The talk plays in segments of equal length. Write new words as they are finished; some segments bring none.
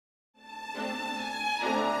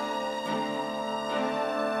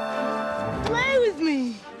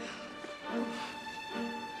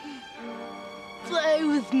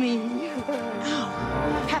with me.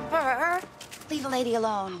 Ow. Pepper, leave the lady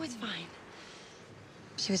alone. Oh, it's fine.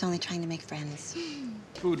 She was only trying to make friends.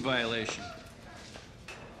 Food violation.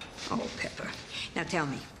 Oh, Pepper. Now tell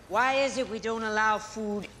me, why is it we don't allow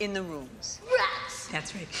food in the rooms? Rats!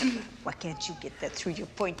 That's right, Pepper. Why can't you get that through your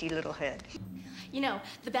pointy little head? You know,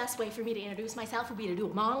 the best way for me to introduce myself would be to do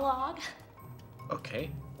a monologue.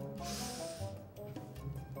 Okay.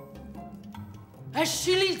 As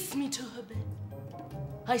she leads me to her bed,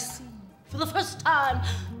 I see, for the first time,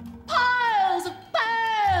 piles of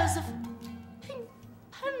pairs of pink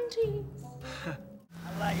panties.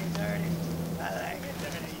 I like it dirty. I like it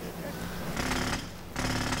dirty.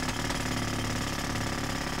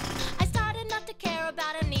 I started not to care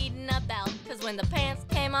about needing a belt, cause when the pants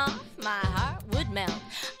came off, my heart would melt.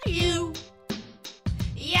 You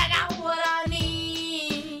got what I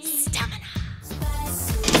need. Stamina.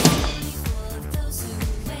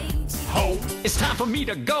 Ho, it's time for me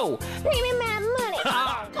to go. Give me my money.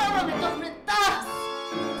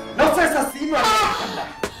 No seas así, mamá.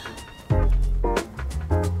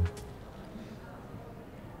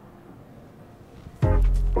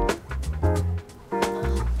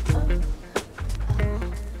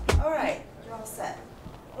 All right, you're all set.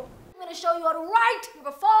 I'm gonna show you how to write and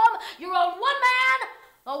perform your own one-man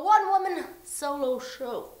or one-woman solo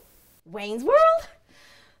show. Wayne's World?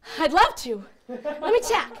 I'd love to. Let me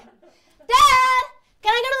check. Dad,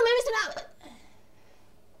 can I go to the movies tonight?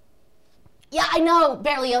 Yeah, I know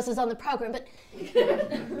Berlioz is on the program, but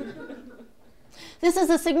this is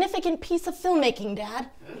a significant piece of filmmaking, Dad.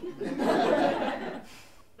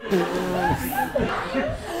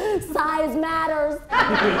 Size matters.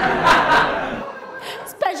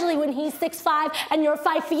 Especially when he's 6'5" and you're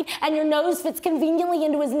 5 feet and your nose fits conveniently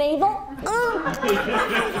into his navel.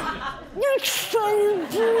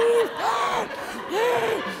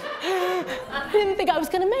 I didn't think I was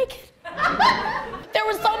gonna make it. There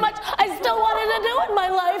was so much I still wanted to do in my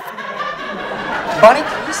life. Bonnie,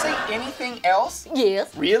 can you say anything else?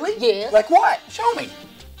 Yes. Really? Yes. Like what? Show me.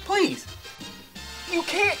 Please. You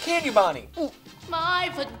can't, can you, Bonnie? My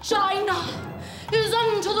vagina is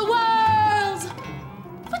unto the world's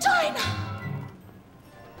vagina.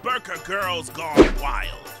 Burger Girls Gone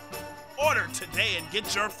Wild. Order today and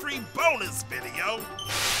get your free bonus video.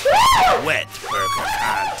 Wet Burger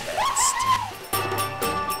Contest.